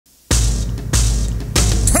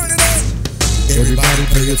Everybody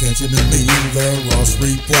pay attention to me, the Ross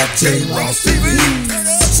Report, J. Ross TV.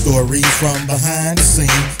 Stories from behind the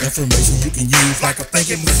scenes, information you can use like a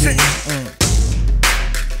thinking machine.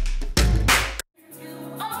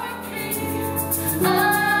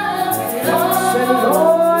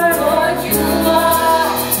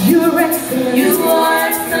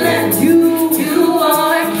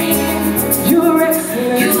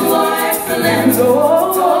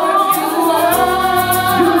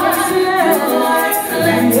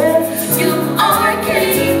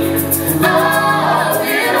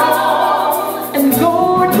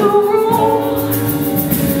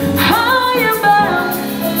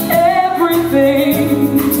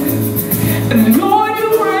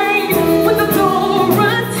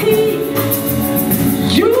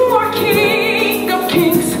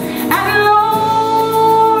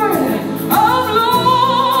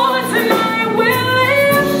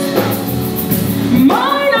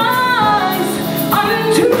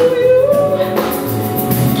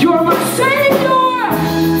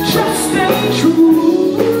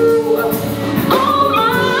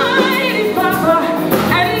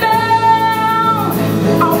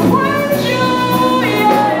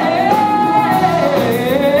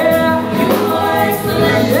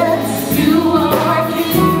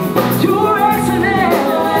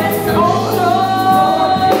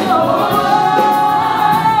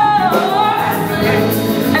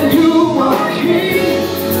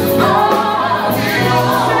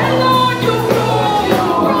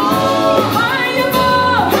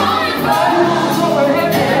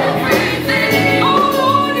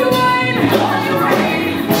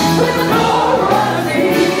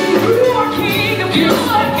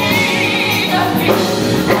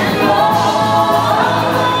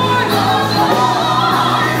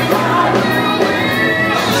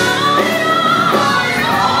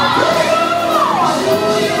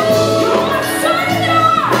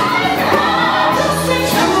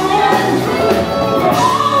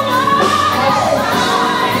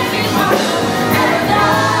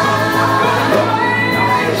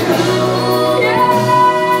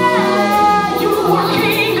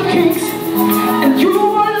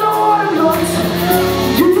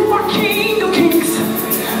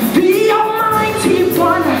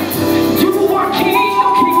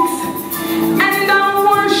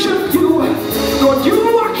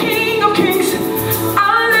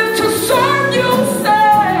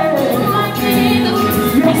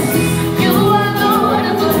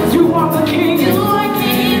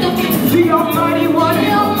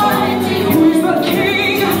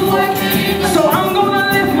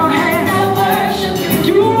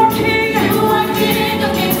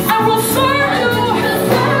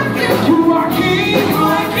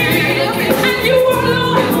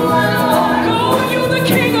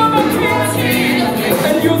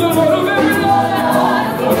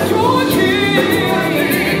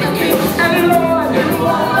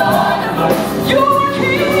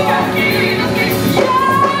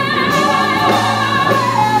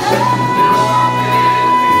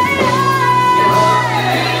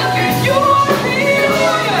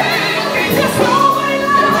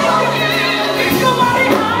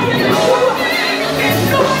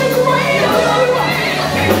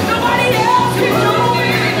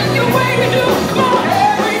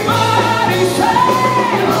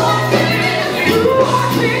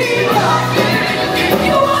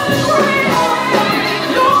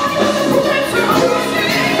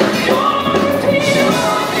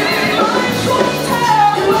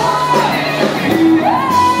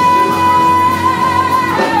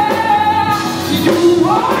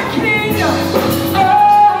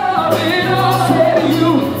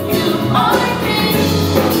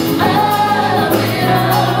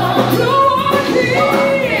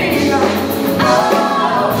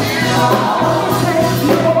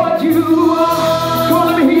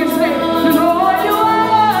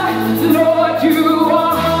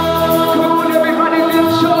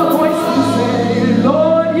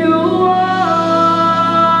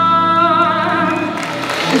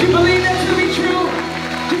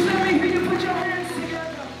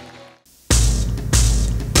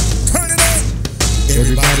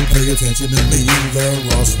 Everybody pay attention to me, the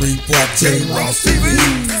Ross Report, J. Ross TV.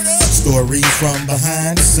 Stories from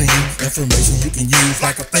behind the scenes, information you can use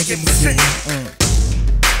like a thinking machine.